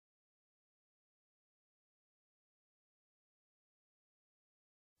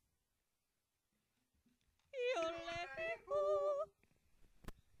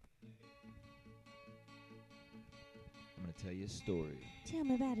I'm going to tell you a story. Tell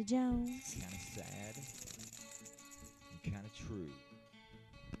me about it, Jones. Kind of sad and kind of true.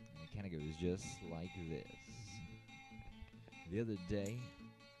 And it kind of goes just like this. The other day,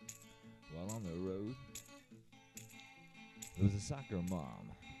 while on the road, there was a soccer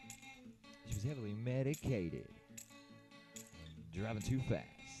mom. She was heavily medicated and driving too fast.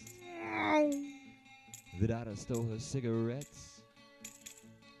 The daughter stole her cigarettes,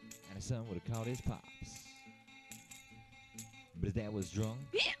 and her son would have caught his pops. But his dad was drunk,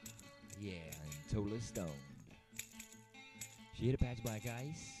 yeah, and totally stoned. She hit a patch of black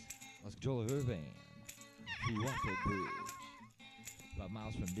ice, lost control of her van, flew off a bridge, 5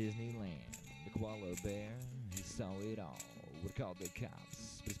 miles from Disneyland. The Kuala Bears, he saw it all, would have called the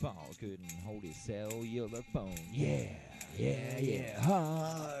cops, but his pa couldn't hold his cellular phone. Yeah, yeah, yeah,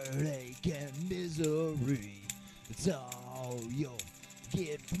 heartache and misery, it's all you'll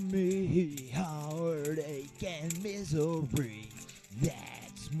get from me. Heartache and misery,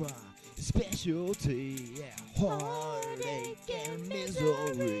 that's my specialty. Yeah, heartache and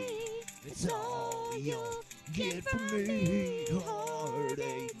misery, it's all you'll get from me.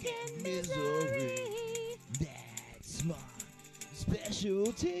 Heartache and misery, that's my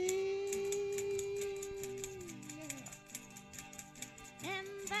specialty. And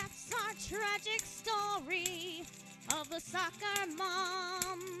that's our tragic story of the soccer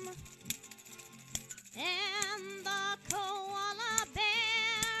mom and the koala